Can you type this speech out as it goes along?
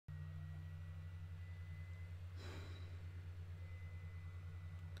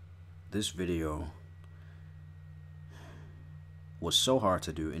This video was so hard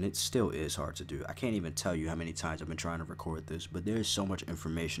to do, and it still is hard to do. I can't even tell you how many times I've been trying to record this, but there's so much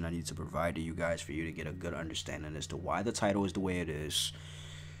information I need to provide to you guys for you to get a good understanding as to why the title is the way it is.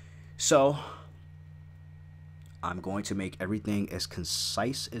 So I'm going to make everything as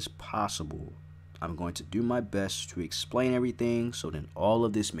concise as possible. I'm going to do my best to explain everything so then all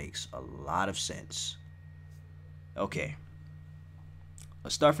of this makes a lot of sense. Okay,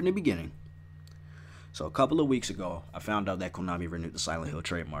 let's start from the beginning. So a couple of weeks ago, I found out that Konami renewed the Silent Hill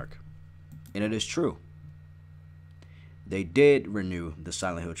trademark. And it is true. They did renew the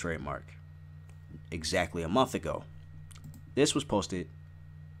Silent Hill trademark exactly a month ago. This was posted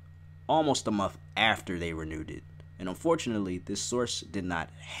almost a month after they renewed it. And unfortunately, this source did not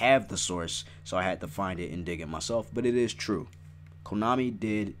have the source, so I had to find it and dig it myself. But it is true. Konami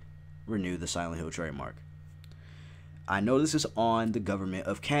did renew the Silent Hill trademark. I know this is on the Government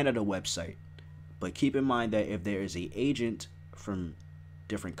of Canada website. But keep in mind that if there is an agent from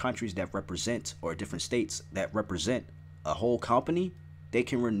different countries that represent, or different states that represent a whole company, they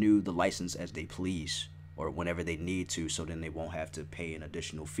can renew the license as they please, or whenever they need to, so then they won't have to pay an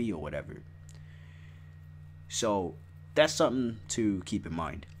additional fee or whatever. So that's something to keep in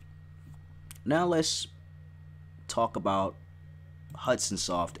mind. Now let's talk about Hudson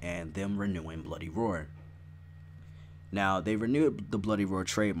Soft and them renewing Bloody Roar. Now they renewed the Bloody Roar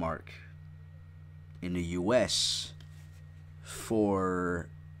trademark in the US for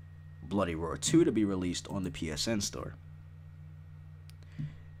Bloody Roar 2 to be released on the PSN store,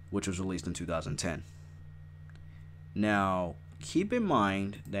 which was released in 2010. Now, keep in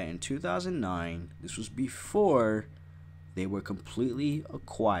mind that in 2009, this was before they were completely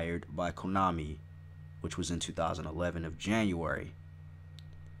acquired by Konami, which was in 2011 of January.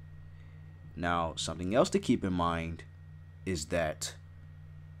 Now, something else to keep in mind is that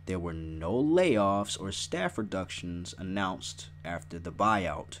there were no layoffs or staff reductions announced after the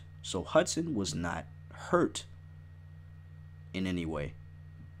buyout, so Hudson was not hurt in any way.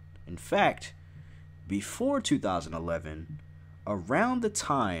 In fact, before 2011, around the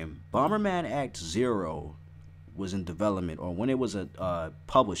time Bomberman Act Zero was in development, or when it was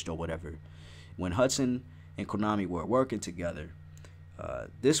published or whatever, when Hudson and Konami were working together,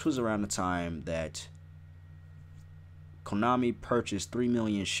 this was around the time that Konami purchased 3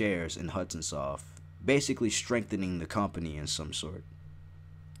 million shares in Hudson Soft, basically strengthening the company in some sort.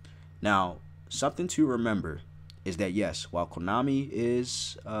 Now, something to remember is that yes, while Konami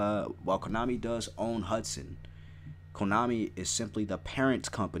does own Hudson, Konami is simply the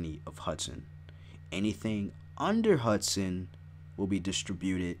parent company of Hudson. Anything under Hudson will be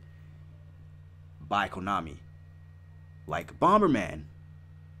distributed by Konami, like Bomberman,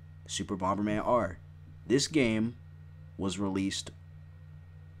 Super Bomberman R. This game was released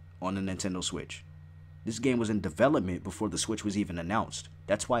on the Nintendo Switch. This game was in development before the Switch was even announced.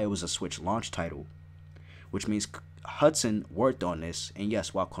 That's why it was a Switch launch title, which means Hudson worked on this. And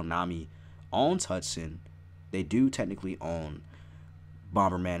yes, while Konami owns Hudson, they do technically own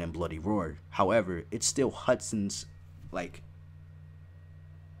Bomberman and Bloody Roar. However, it's still Hudson's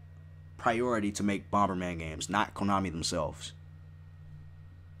priority to make Bomberman games, not Konami themselves.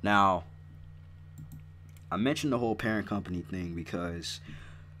 Now, I mentioned the whole parent company thing because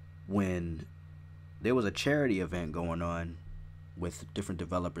when there was a charity event going on with different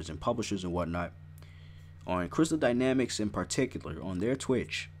developers and publishers and whatnot, on Crystal Dynamics in particular, on their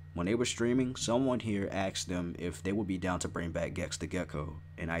Twitch, when they were streaming, someone here asked them if they would be down to bring back Gex the Gecko,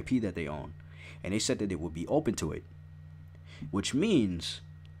 an IP that they own. And they said that they would be open to it. Which means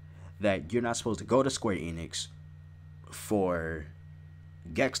that you're not supposed to go to Square Enix for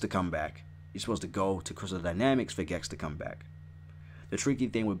Gex to come back. You're supposed to go to Crystal Dynamics for Gex to come back. The tricky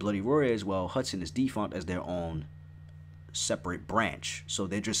thing with Bloody Roar is, well, Hudson is defunct as their own separate branch. So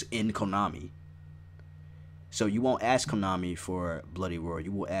they're just in Konami. So you won't ask Konami for Bloody Roar.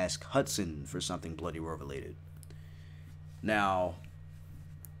 You will ask Hudson for something Bloody Roar related. Now,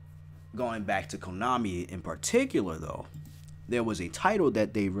 going back to Konami in particular, though, there was a title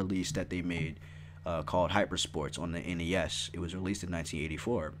that they released that they made called Hypersports on the NES. It was released in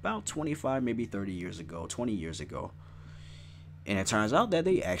 1984, about 25, maybe 30 years ago, 20 years ago. And it turns out that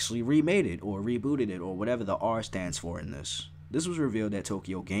they actually remade it or rebooted it or whatever the R stands for in this. This was revealed at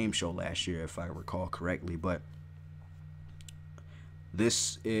Tokyo Game Show last year, if I recall correctly, but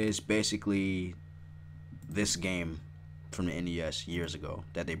this is basically this game from the NES years ago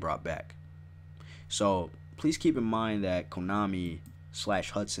that they brought back. So please keep in mind that Konami /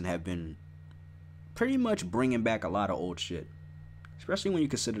 Hudson have been pretty much bringing back a lot of old shit, especially when you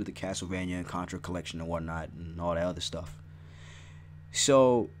consider the Castlevania and Contra collection and whatnot and all that other stuff.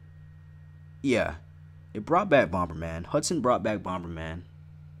 So Yeah, it brought back Bomberman. Hudson brought back Bomberman,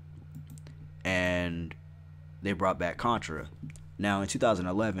 and they brought back Contra. Now in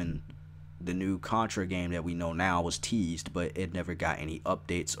 2011, the new Contra game that we know now was teased, but it never got any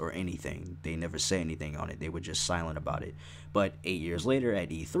updates or anything. They never say anything on it. They were just silent about it. But 8 years later at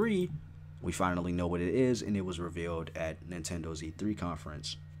E3, we finally know what it is, and it was revealed at Nintendo's E3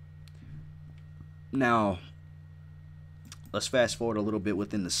 conference. Now, let's fast forward a little bit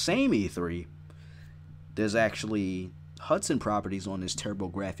within the same E3. There's actually Hudson properties on this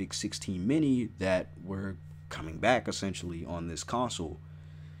TurboGrafx 16 Mini that were coming back essentially on this console.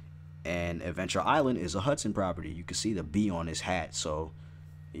 And Adventure Island is a Hudson property. You can see the B on his hat, so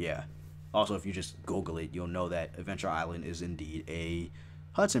yeah. Also, if you just Google it, you'll know that Adventure Island is indeed a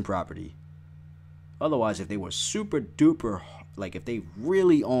Hudson property. Otherwise, if they were super duper, like if they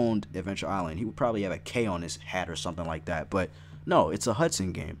really owned Adventure Island, he would probably have a K on his hat or something like that. But no, it's a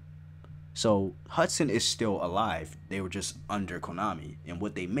Hudson game. So Hudson is still alive. They were just under Konami, and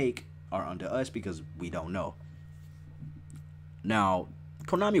what they make are under us because we don't know. Now,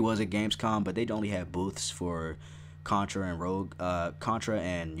 Konami was at Gamescom, but they'd only have booths for Contra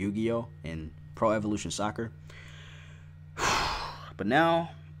and Yu-Gi-Oh! And Pro Evolution Soccer. But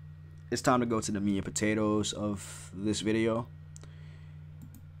now, it's time to go to the meat and potatoes of this video.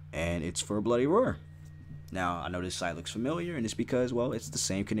 And it's for Bloody Roar. Now, I know this site looks familiar, and it's because, well, it's the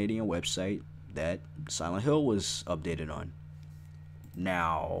same Canadian website that Silent Hill was updated on.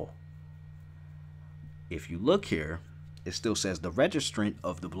 Now, if you look here, it still says the registrant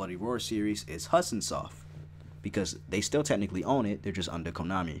of the Bloody Roar series is Hudson Soft, because they still technically own it, they're just under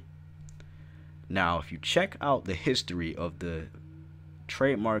Konami. Now, if you check out the history of the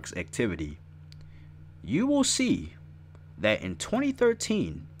trademarks activity, you will see that in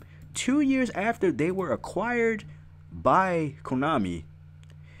 2013, 2 years after they were acquired by Konami,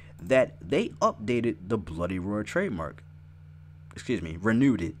 that they updated the Bloody Roar trademark.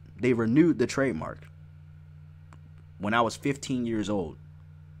 Renewed it. They renewed the trademark. When I was 15 years old,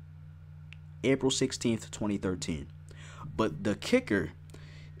 April 16th, 2013. But the kicker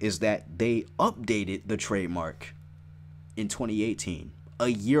is that they updated the trademark in 2018, a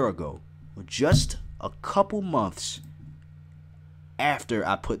year ago, just a couple months after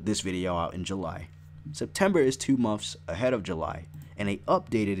I put this video out in July. September is 2 months ahead of July, and they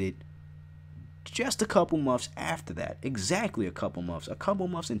updated it just a couple months after that. Exactly a couple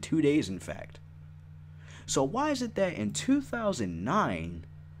months and 2 days, in fact. So why is it that in 2009,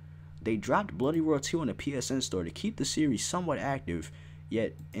 they dropped Bloody Roar 2 on the PSN store to keep the series somewhat active,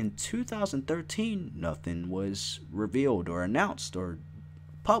 yet in 2013, nothing was revealed or announced or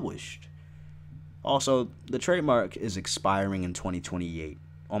published? Also, the trademark is expiring in 2028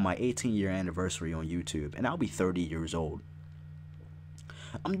 on my 18-year anniversary on YouTube, and I'll be 30 years old.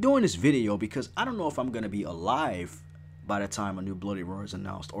 I'm doing this video because I don't know if I'm going to be alive by the time a new Bloody Roar is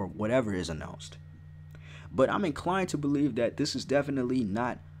announced or whatever is announced. But I'm inclined to believe that this is definitely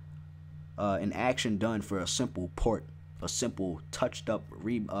not an action done for a simple port, a simple touched up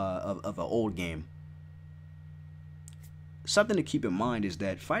of an old game. Something to keep in mind is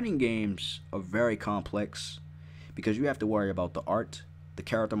that fighting games are very complex because you have to worry about the art, the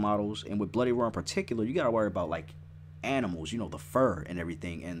character models, and with Bloody Roar in particular, you got to worry about like animals, you know, the fur and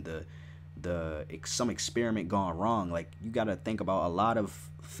everything, and some experiment gone wrong. Like, you got to think about a lot of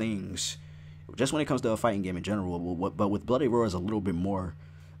things just when it comes to a fighting game in general, but with Bloody Roar is a little bit more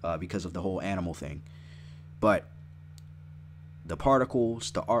because of the whole animal thing. But the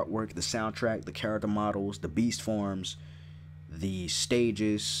particles, the artwork, the soundtrack, the character models, the beast forms, the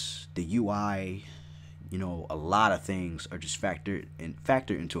stages, the UI, you know, a lot of things are just factored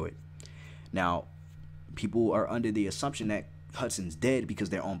into it. Now, people are under the assumption that Hudson's dead because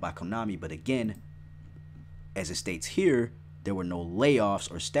they're owned by Konami, but again, as it states here, there were no layoffs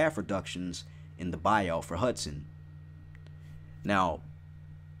or staff reductions in the buyout for Hudson. Now,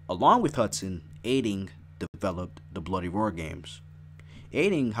 along with Hudson, Aiding developed the Bloody Roar games.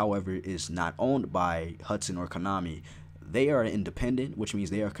 Aiding, however, is not owned by Hudson or Konami. They are independent, which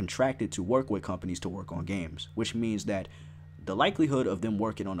means they are contracted to work with companies to work on games, which means that the likelihood of them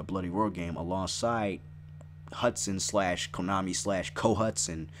working on a Bloody Roar game alongside Hudson / Konami /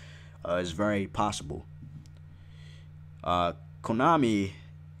 Co-Hudson is very possible. Konami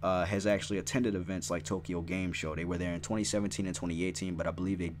has actually attended events like Tokyo Game Show. They were there in 2017 and 2018, but I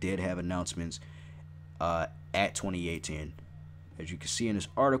believe they did have announcements at 2018. As you can see in this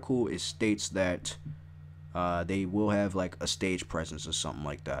article, it states that they will have like a stage presence or something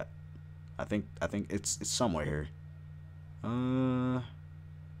like that. I think it's somewhere here.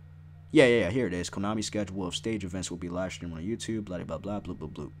 Yeah. Here it is. Konami's schedule of stage events will be live streamed on YouTube. Blah blah blah blah blah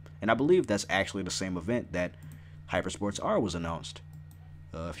blah. And I believe that's actually the same event that Hypersports R was announced.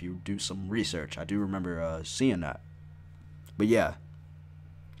 If you do some research, I do remember seeing that. But yeah.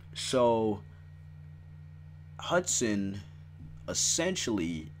 So Hudson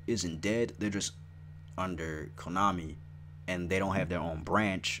essentially isn't dead. They're just under Konami, and they don't have their own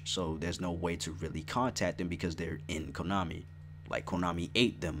branch, so there's no way to really contact them because they're in Konami. Like Konami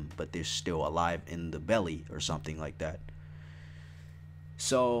ate them, but they're still alive in the belly or something like that.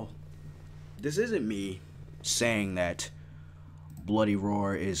 So this isn't me saying that Bloody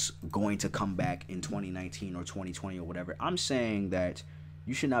Roar is going to come back in 2019 or 2020 or whatever. I'm saying that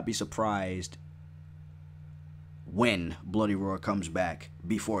you should not be surprised when Bloody Roar comes back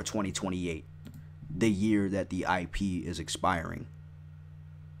before 2028, the year that the IP is expiring.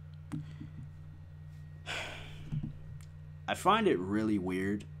 I find it really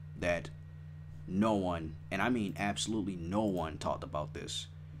weird that no one, and I mean absolutely no one, talked about this.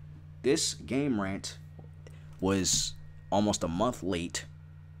 This game rant was almost a month late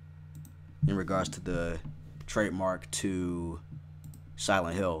in regards to the trademark to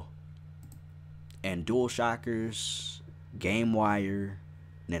Silent Hill. And DualShockers, GameWire,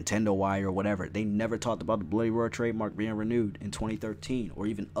 Nintendo Wire, whatever, they never talked about the Bloody Roar trademark being renewed in 2013 or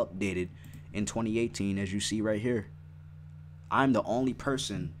even updated in 2018, as you see right here. I'm the only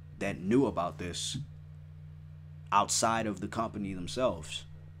person that knew about this outside of the company themselves.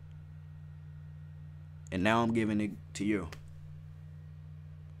 And now I'm giving it to you.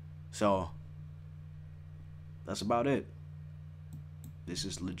 So that's about it. This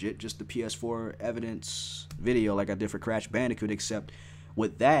is legit just the PS4 evidence video like I did for Crash Bandicoot, except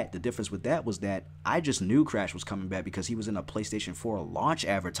with that, the difference with that was that I just knew Crash was coming back because he was in a PlayStation 4 launch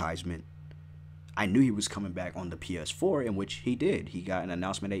advertisement. I knew he was coming back on the PS4, in which he did. He got an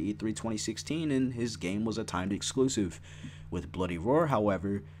announcement at E3 2016, and his game was a timed exclusive. With Bloody Roar,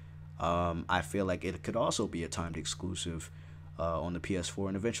 however, I feel like it could also be a timed exclusive on the PS4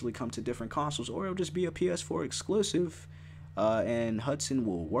 and eventually come to different consoles, or it'll just be a PS4 exclusive, and Hudson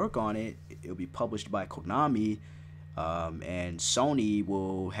will work on it. It'll be published by Konami, and Sony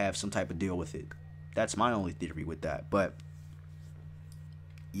will have some type of deal with it. That's my only theory with that. But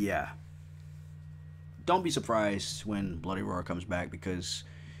yeah, don't be surprised when Bloody Roar comes back, because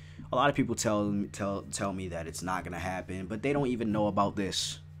a lot of people tell me that it's not gonna happen, but they don't even know about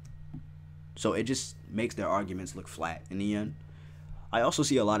this. So it just makes their arguments look flat in the end. I also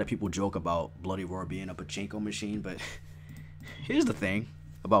see a lot of people joke about Bloody Roar being a pachinko machine, but here's the thing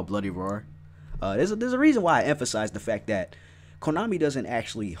about Bloody Roar. There's a reason why I emphasize the fact that Konami doesn't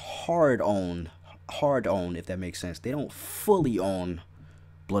actually hard own, if that makes sense. They don't fully own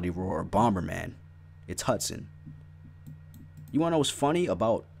Bloody Roar or Bomberman. It's Hudson. You wanna know what's funny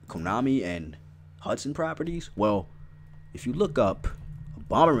about Konami and Hudson properties? Well, if you look up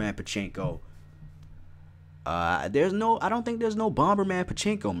Bomberman pachinko, I don't think there's no Bomberman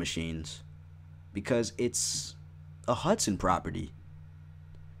pachinko machines, because it's a Hudson property.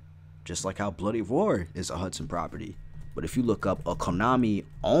 Just like how Bloody Roar is a Hudson property. But if you look up a Konami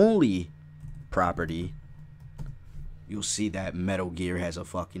only property, you'll see that Metal Gear has a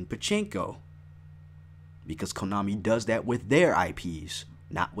fucking pachinko. Because Konami does that with their IPs,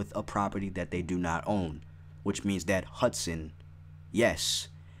 not with a property that they do not own. Which means that Hudson, yes,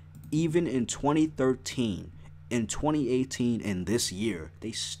 even in 2013, in 2018, and this year,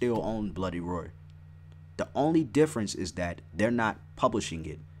 they still own Bloody Roar. The only difference is that they're not publishing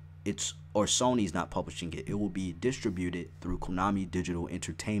it. Or Sony's not publishing it. It will be distributed through Konami Digital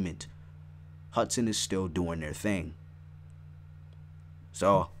Entertainment. Hudson is still doing their thing.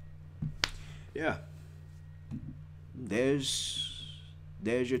 So, yeah. There's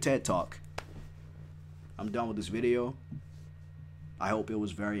your TED Talk. I'm done with this video. I hope it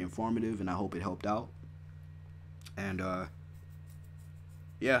was very informative, and I hope it helped out. And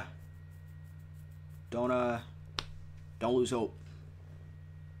yeah. Don't lose hope.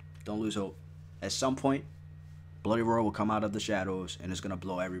 Don't lose hope. At some point, Bloody Roar will come out of the shadows, and it's gonna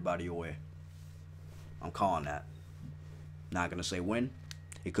blow everybody away. I'm calling that. Not gonna say when.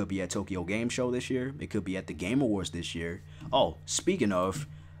 It could be at Tokyo Game Show this year. It could be at the Game Awards this year. Oh, speaking of,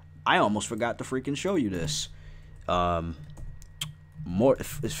 I almost forgot to freaking show you this. Funnily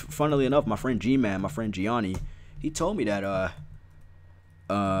enough, my friend G-Man, my friend Gianni, he told me that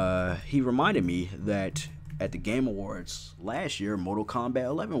he reminded me that at the Game Awards last year, Mortal Kombat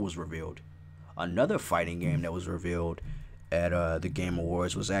 11 was revealed. Another fighting game that was revealed at the Game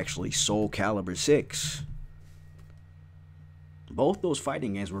Awards was actually Soul Calibur 6. Both those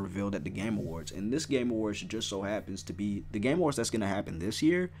fighting games were revealed at the Game Awards, and this Game Awards just so happens to be the Game Awards that's going to happen this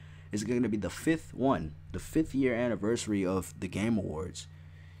year. It's going to be the fifth one, the 5th year anniversary of the Game Awards.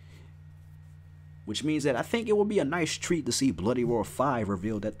 Which means that I think it will be a nice treat to see Bloody Roar 5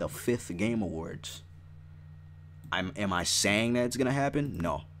 revealed at the 5th Game Awards. Am I saying that it's going to happen?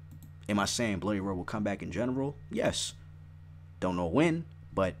 No. Am I saying Bloody Roar will come back in general? Yes. Don't know when,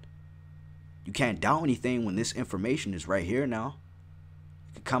 but you can't doubt anything when this information is right here now.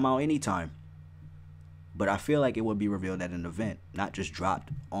 It could come out anytime. But I feel like it would be revealed at an event, not just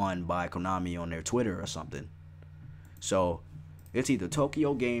dropped on by Konami on their Twitter or something. So, it's either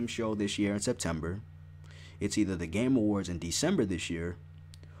Tokyo Game Show this year in September, it's either the Game Awards in December this year,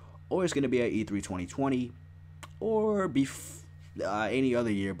 or it's going to be at E3 2020, or any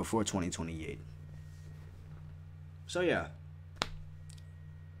other year before 2028. So yeah.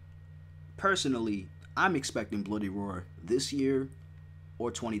 Personally, I'm expecting Bloody Roar this year,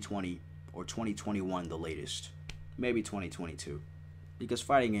 or 2020, or 2021 the latest. Maybe 2022. Because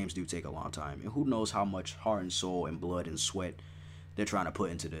fighting games do take a long time, and who knows how much heart and soul and blood and sweat they're trying to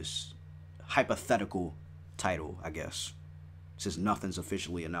put into this hypothetical title, I guess, since nothing's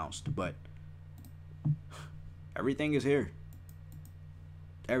officially announced. But everything is here.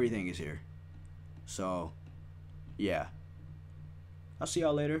 Everything is here. So, yeah. I'll see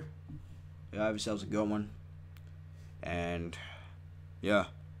y'all later. Y'all have yourselves a good one. And, yeah.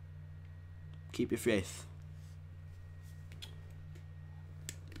 Keep your faith.